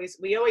we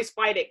always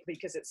fight it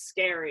because it's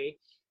scary.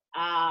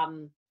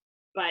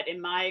 But in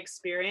my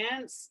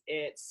experience,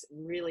 it's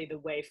really the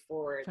way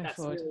forward.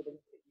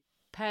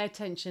 Pay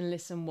attention,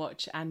 listen,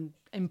 watch, and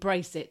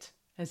embrace it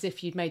as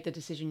if you'd made the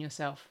decision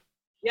yourself.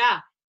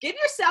 Yeah. Give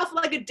yourself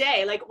like a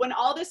day. Like when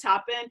all this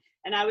happened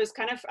and I was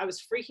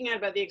freaking out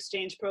about the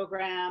exchange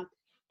program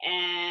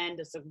and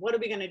it's like, what are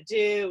we going to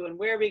do? And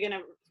where are we going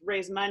to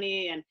raise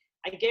money? And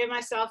I gave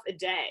myself a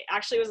day.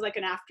 Actually, it was like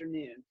an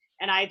afternoon.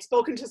 And I had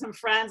spoken to some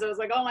friends. I was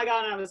like, oh my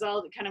God. And I was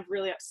all kind of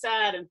really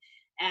upset. And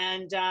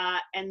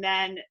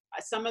then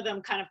some of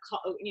them kind of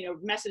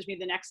messaged me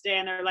the next day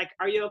and they're like,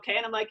 are you okay?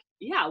 And I'm like,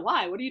 yeah,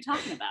 why? What are you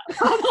talking about?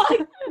 I'm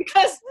like,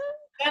 because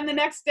then the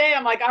next day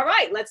I'm like, all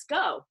right, let's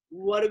go.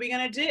 What are we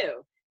going to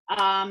do?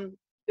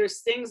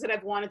 there's things that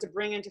I've wanted to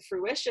bring into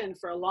fruition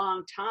for a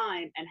long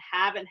time and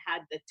haven't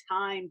had the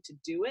time to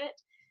do it.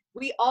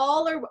 We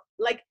all are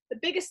like, the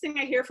biggest thing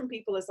I hear from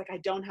people is like, I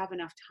don't have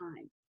enough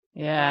time.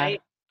 Yeah.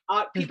 Right?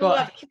 People who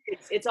have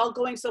kids, it's all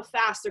going so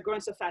fast. They're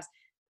going so fast.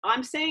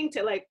 I'm saying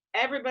to like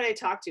everybody I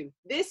talk to,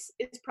 this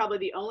is probably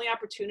the only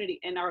opportunity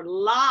in our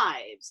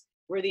lives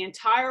where the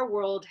entire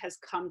world has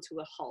come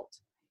to a halt.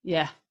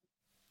 Yeah.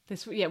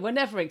 We'll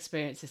never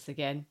experience this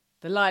again.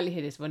 The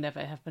likelihood is we'll never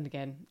happen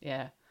again.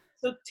 Yeah.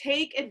 So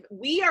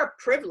we are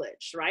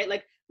privileged, right?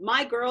 Like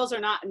my girls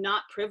are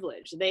not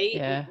privileged. They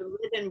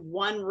live in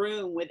one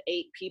room with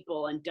 8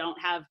 people and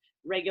don't have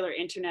regular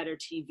internet or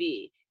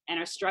TV and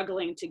are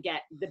struggling to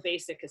get the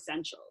basic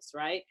essentials,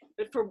 right?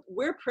 But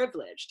we're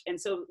privileged. And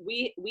so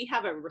we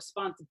have a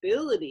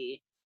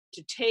responsibility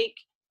to take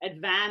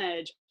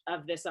advantage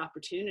of this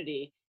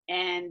opportunity,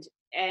 and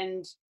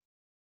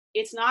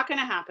it's not going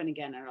to happen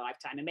again in our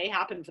lifetime. It may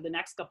happen for the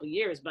next couple of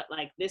years, but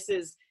like this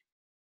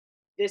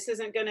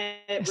isn't going to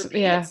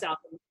repeat itself.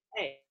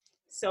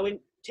 So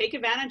take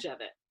advantage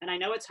of it. And I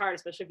know it's hard,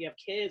 especially if you have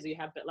kids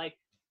or but like,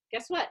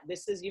 guess what?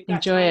 You've got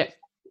enjoy it.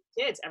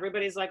 Kids.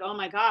 Everybody's like, oh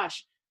my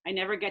gosh, I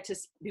never get to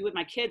be with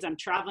my kids. I'm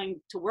traveling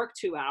to work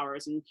 2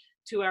 hours and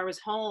 2 hours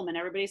home, and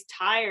everybody's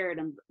tired.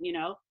 And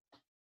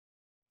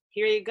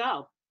here you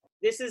go.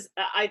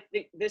 I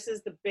think this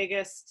is the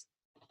biggest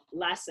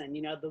lesson.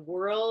 The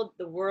world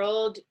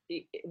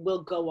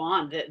will go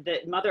on. The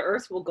Mother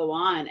Earth will go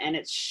on, and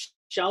it's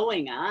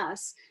showing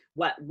us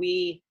what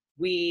we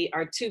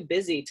are too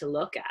busy to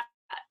look at.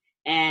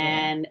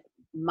 And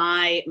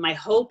my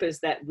hope is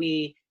that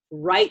we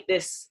write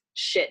this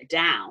shit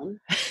down,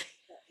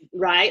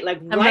 right? Like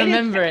and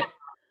remember it.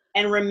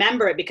 And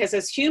remember it, because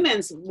as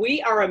humans,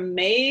 we are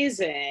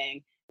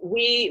amazing.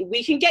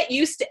 We can get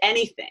used to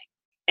anything.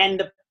 And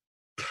the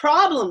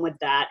problem with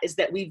that is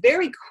that we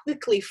very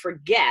quickly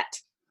forget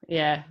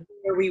where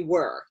we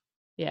were.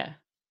 Yeah.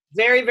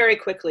 Very, very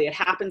quickly. It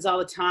happens all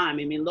the time.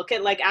 I mean, look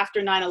at like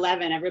after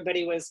 9/11,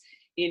 everybody was,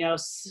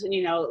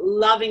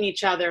 loving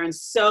each other and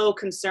so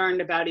concerned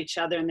about each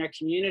other and their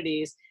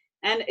communities.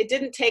 And it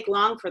didn't take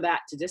long for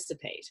that to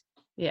dissipate.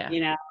 Yeah.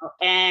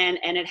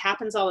 And it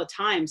happens all the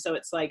time. So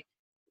it's like,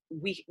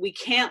 we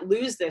can't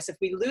lose this. If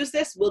we lose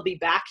this, we'll be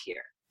back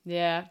here.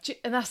 Yeah.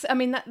 And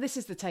this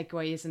is the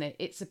takeaway, isn't it?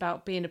 It's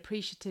about being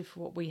appreciative for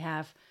what we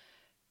have,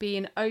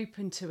 being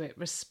open to it,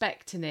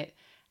 respecting it,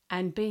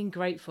 and being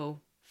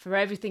grateful for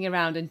everything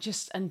around,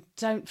 and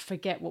don't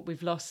forget what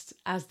we've lost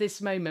as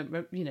this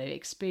moment,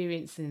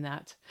 experiencing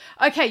that.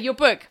 Okay, your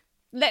book.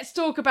 Let's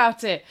talk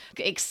about it.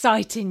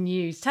 Exciting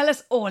news. Tell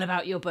us all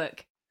about your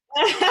book.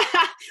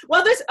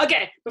 Well,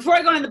 before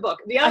I go into the book,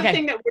 the other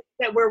thing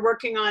that we're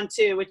working on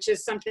too, which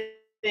is something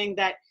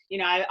that,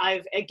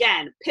 I've,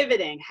 again,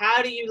 pivoting.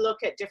 How do you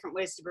look at different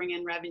ways to bring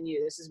in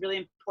revenue? This is really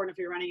important if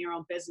you're running your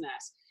own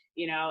business,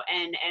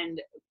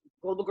 and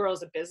Global Girl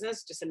is a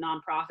business, just a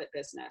nonprofit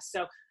business.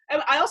 So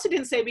I also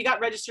didn't say we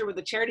got registered with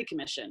the Charity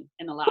Commission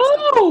in the last.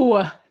 Oh,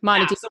 we're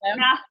registered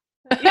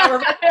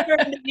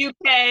in the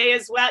UK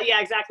as well. Yeah,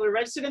 exactly. We're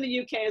registered in the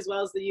UK as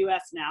well as the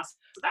US now.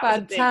 So that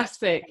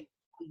fantastic.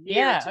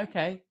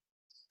 Okay.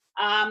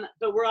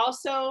 But we're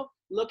also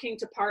looking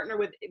to partner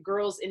with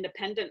girls'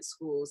 independent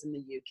schools in the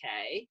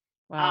UK.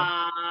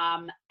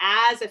 Wow.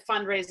 As a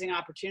fundraising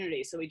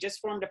opportunity. So we just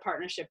formed a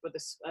partnership with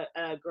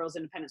a girls'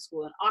 independent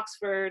school in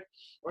Oxford,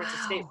 or it's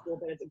a state school,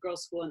 but it's a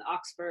girls' school in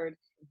Oxford,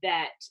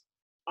 that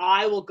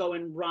I will go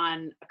and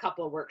run a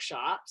couple of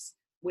workshops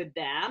with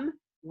them,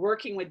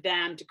 working with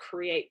them to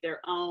create their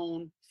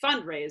own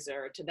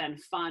fundraiser to then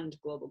fund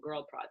Global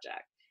Girl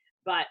Project,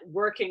 but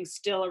working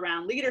still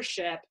around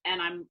leadership.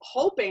 And I'm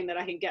hoping that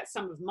I can get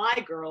some of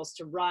my girls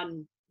to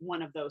run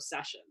one of those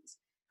sessions.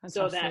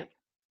 Fantastic. So that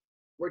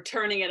we're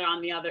turning it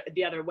on the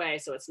other way.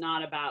 So it's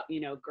not about,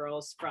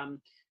 girls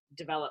from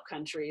developed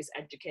countries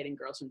educating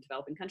girls from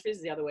developing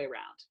countries, the other way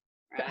around.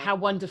 Right? How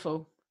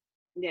wonderful.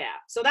 Yeah.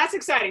 So that's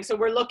exciting. So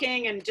we're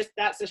looking, and just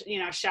that's a,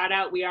 shout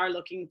out. We are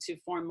looking to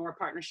form more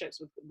partnerships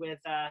with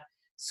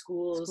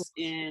schools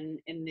in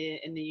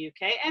the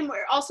UK, and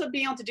we're also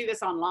being able to do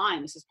this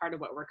online. This is part of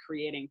what we're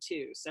creating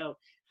too. So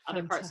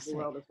other parts of the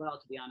world as well,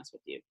 to be honest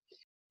with you.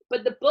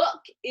 But the book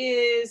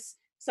is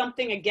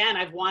something, again,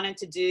 I've wanted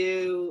to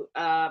do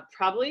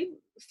probably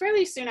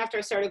fairly soon after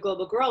I started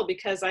Global Girl,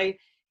 because I'm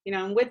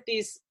with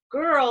these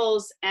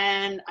girls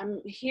and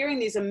I'm hearing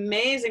these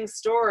amazing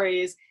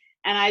stories,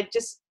 and I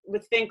just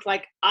would think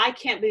like, I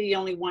can't be the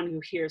only one who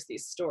hears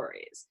these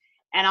stories,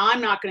 and I'm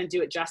not going to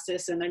do it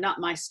justice, and they're not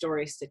my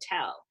stories to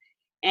tell.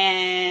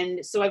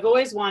 And so I've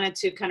always wanted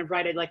to kind of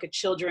write a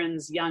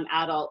children's young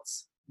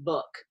adults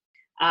book.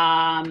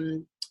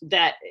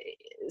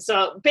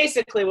 So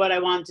basically what I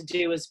wanted to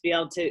do was be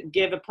able to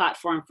give a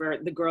platform for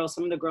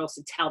some of the girls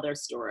to tell their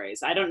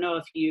stories. I don't know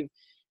if you've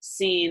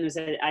seen, there's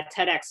a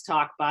TEDx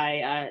talk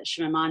by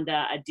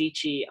Shimamanda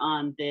Adichie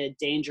on the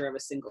danger of a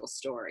single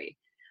story.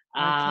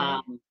 Okay.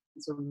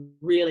 It's a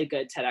really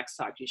good TEDx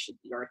talk.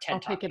 Or a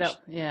TED talk. I'll pick it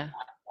up. Yeah.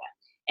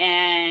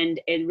 And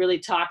it really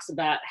talks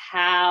about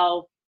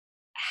how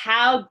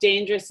how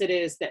dangerous it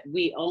is that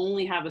we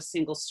only have a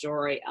single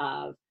story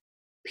of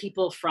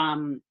people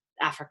from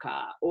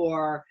Africa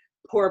or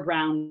poor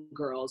brown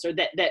girls, or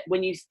that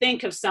when you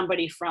think of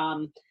somebody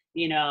from,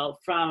 you know,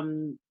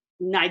 from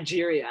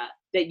Nigeria,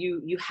 that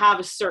you have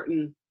a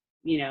certain,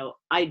 you know,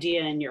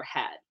 idea in your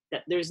head,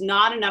 that there's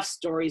not enough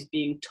stories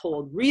being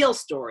told, real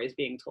stories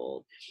being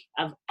told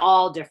of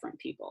all different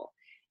people.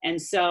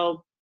 And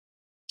so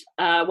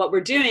what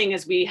we're doing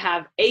is we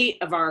have 8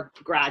 of our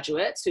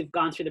graduates who've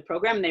gone through the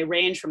program, and they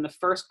range from the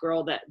first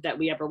girl that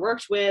we ever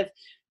worked with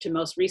to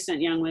most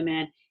recent young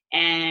women,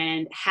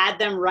 and had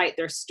them write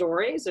their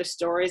stories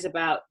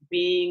about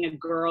being a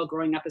girl,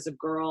 growing up as a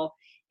girl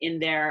in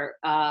their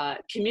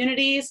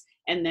communities,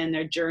 and then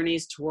their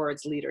journeys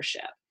towards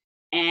leadership.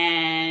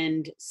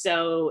 And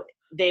so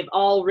they've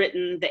all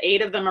written, the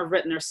 8 of them have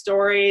written their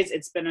stories.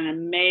 It's been an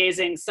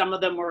amazing, some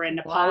of them were in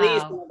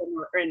Nepalese, Wow. some of them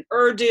were in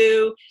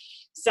Urdu.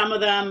 Some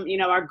of them, you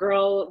know,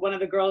 one of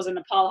the girls in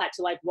Nepal had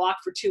to like walk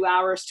for 2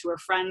 hours to her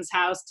friend's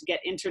house to get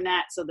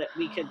internet so that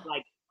we could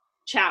like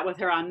chat with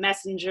her on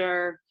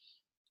Messenger.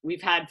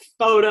 We've had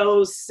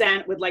photos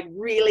sent with like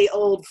really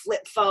old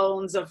flip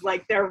phones of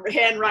like their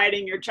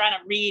handwriting. You're trying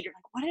to read. You're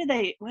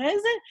like, what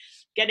is it?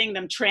 Getting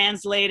them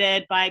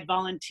translated by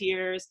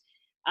volunteers.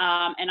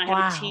 And I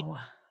have a team.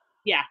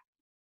 Yeah.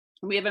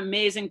 We have an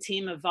amazing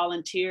team of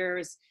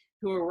volunteers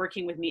who are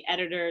working with me,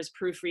 editors,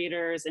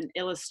 proofreaders, an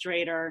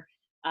illustrator,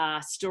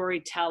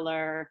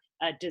 storyteller,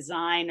 a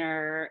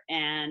designer,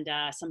 and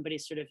somebody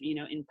sort of, you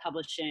know, in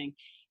publishing.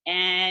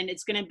 And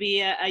it's going to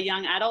be a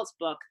young adults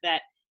book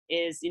that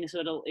is, you know, so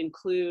it'll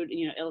include,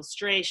 you know,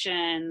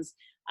 illustrations,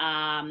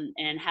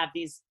 and have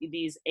these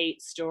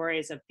 8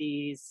 stories of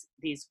these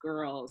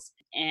girls.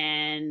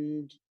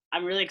 And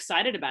I'm really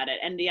excited about it.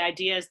 And the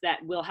idea is that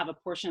we'll have a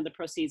portion of the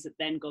proceeds that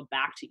then go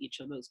back to each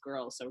of those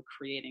girls. So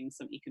creating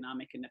some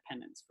economic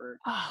independence for.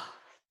 Oh,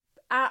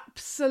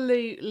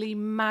 absolutely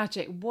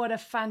magic. What a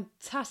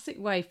fantastic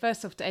way,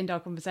 first off, to end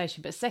our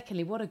conversation. But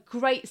secondly, what a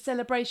great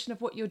celebration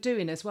of what you're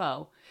doing as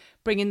well.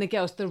 Bringing the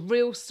girls, the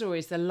real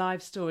stories, the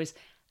live stories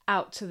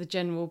out to the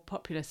general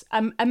populace.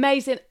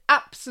 Amazing.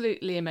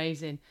 Absolutely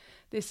amazing.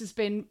 This has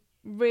been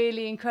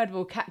really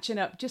incredible catching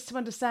up just to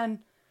understand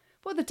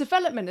the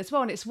development as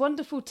well. And it's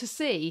wonderful to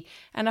see.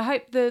 And I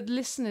hope the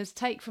listeners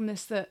take from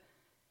this that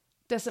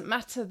doesn't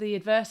matter the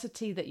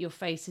adversity that you're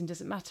facing,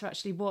 doesn't matter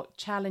actually what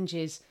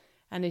challenges,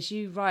 and as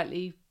you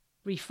rightly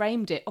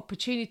reframed it,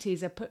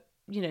 opportunities are put,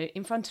 you know,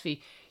 in front of you.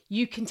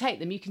 You can take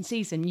them, you can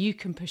seize them, you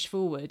can push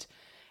forward.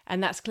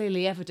 And that's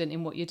clearly evident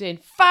in what you're doing.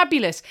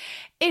 Fabulous.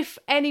 If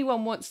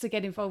anyone wants to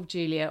get involved,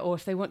 Julia, or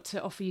if they want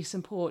to offer you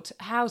support,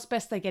 how's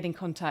best they get in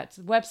contact?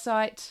 The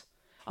website?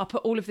 I'll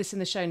put all of this in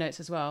the show notes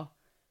as well.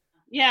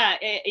 Yeah,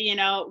 you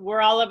know,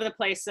 we're all over the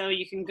place. So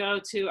you can go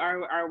to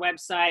our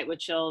website,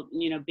 which will,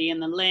 you know, be in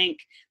the link.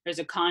 There's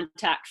a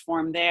contact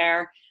form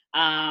there.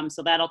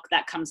 So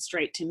that comes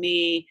straight to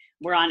me.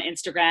 We're on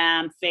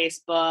Instagram,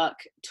 Facebook,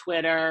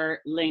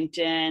 Twitter,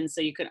 LinkedIn. So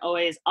you can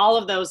always, all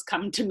of those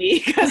come to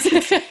me because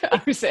it's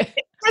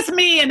just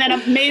me and then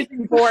an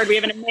amazing board. We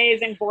have an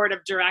amazing board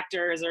of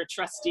directors or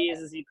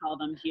trustees, as you call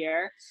them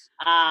here.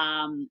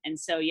 And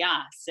so,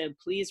 yeah, so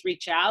please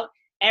reach out.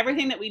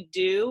 Everything that we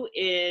do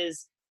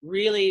is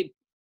really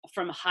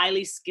from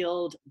highly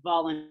skilled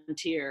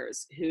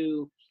volunteers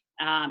who,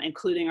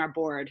 including our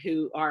board,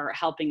 who are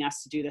helping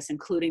us to do this,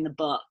 including the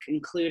book,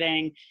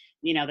 including,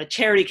 you know, the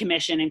charity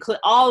commission,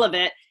 all of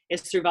it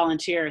is through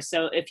volunteers.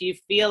 So if you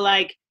feel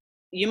like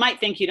you might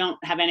think you don't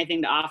have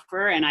anything to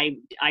offer, and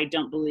I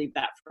don't believe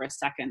that for a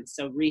second.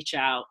 So reach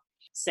out,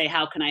 say,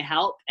 how can I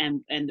help?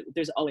 And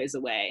there's always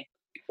a way.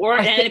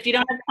 And if you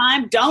don't have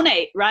time,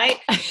 donate, right?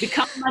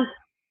 Become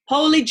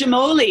holy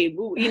jamoli,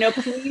 you know,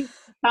 please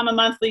become a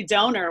monthly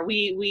donor.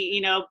 We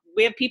you know,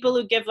 we have people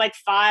who give like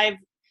 £5,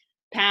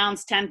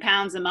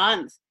 £10 a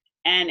month,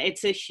 and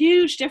it's a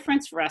huge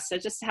difference for us. So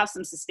just to have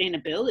some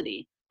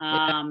sustainability.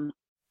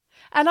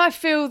 And I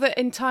feel that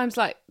in times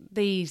like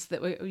these,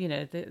 that we, you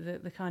know,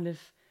 the kind of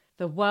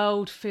the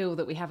world feel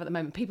that we have at the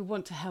moment, people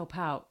want to help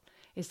out.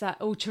 It's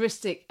that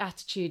altruistic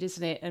attitude,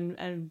 isn't it?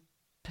 And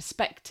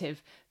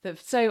perspective that.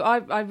 So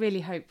I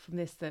really hope from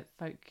this that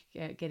folk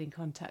get in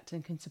contact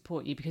and can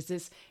support you, because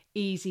it's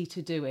easy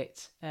to do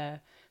it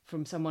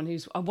from someone who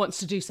wants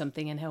to do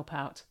something and help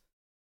out.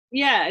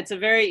 Yeah, it's a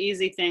very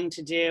easy thing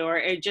to do,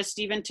 or just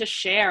even to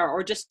share,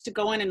 or just to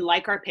go in and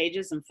like our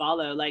pages and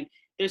follow. Like,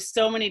 there's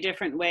so many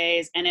different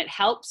ways, and it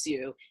helps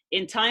you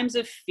in times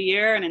of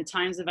fear and in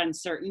times of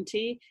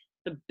uncertainty.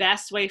 The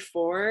best way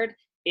forward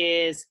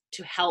is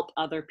to help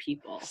other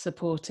people.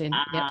 Supporting,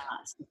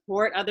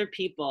 support other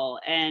people,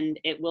 and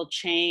it will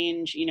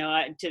change. You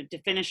know, to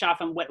finish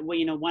off on what,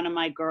 you know, one of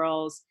my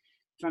girls,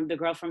 the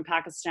girl from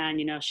Pakistan,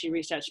 you know, she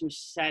reached out to me.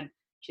 She said,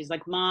 she's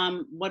like,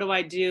 Mom, what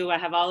do? I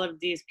have all of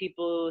these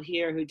people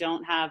here who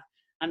don't have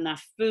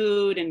enough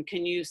food, and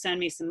can you send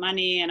me some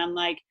money? And I'm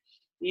like,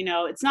 you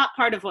know, it's not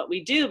part of what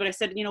we do, but I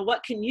said, you know,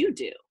 what can you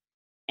do?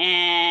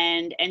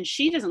 And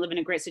she doesn't live in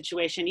a great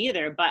situation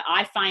either, but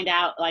I find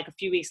out like a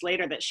few weeks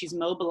later that she's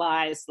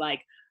mobilized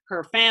like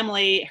her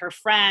family, her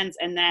friends,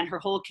 and then her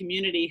whole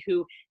community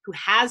who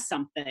has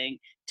something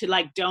to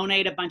like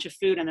donate a bunch of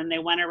food. And then they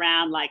went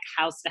around like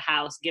house to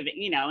house giving,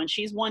 you know, and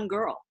she's one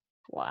girl.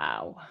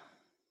 Wow.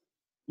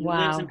 Who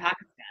lives in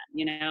Pakistan,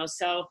 you know,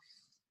 so.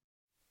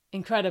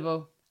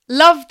 Incredible.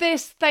 Love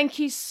this. Thank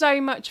you so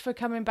much for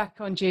coming back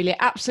on, Julia.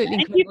 Absolutely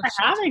incredible. Thank you for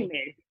having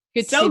me.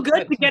 Good so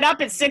good to get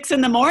up at 6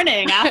 a.m.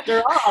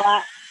 after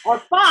all, or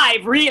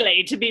 5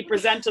 really, to be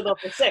presentable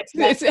for 6.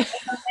 It's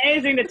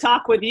amazing to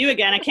talk with you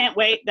again. I can't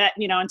wait that,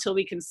 you know, until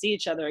we can see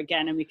each other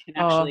again and we can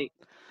actually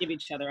give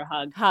each other a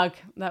hug.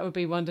 That would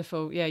be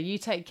wonderful. Yeah, you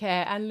take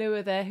care. And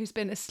Lua there, who's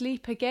been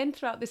asleep again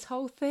throughout this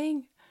whole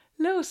thing.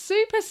 Little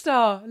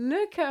superstar.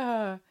 Look at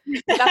her.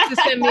 You'll have to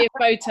send me a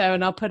photo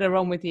and I'll put her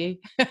on with you.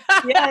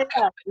 Yeah.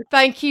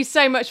 Thank you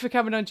so much for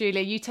coming on,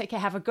 Julia. You take care.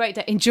 Have a great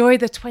day. Enjoy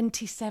the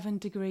 27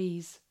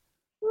 degrees.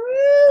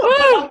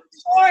 Woo!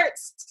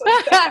 Shorts.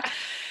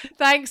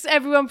 Thanks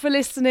everyone for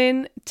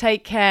listening.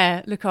 Take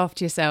care. Look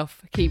after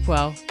yourself. Keep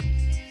well.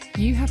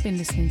 You have been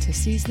listening to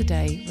Seize the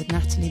Day with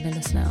Natalie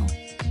Miller-Snell.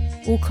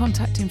 All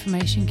contact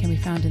information can be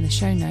found in the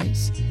show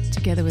notes,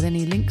 together with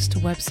any links to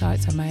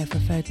websites I may have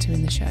referred to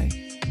in the show.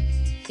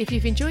 If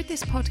you've enjoyed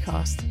this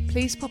podcast,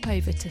 please pop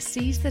over to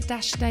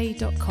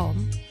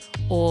seizetheday.com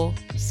or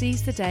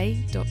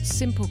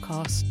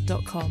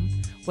seizetheday.simplecast.com,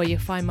 where you'll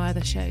find my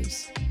other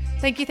shows.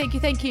 Thank you.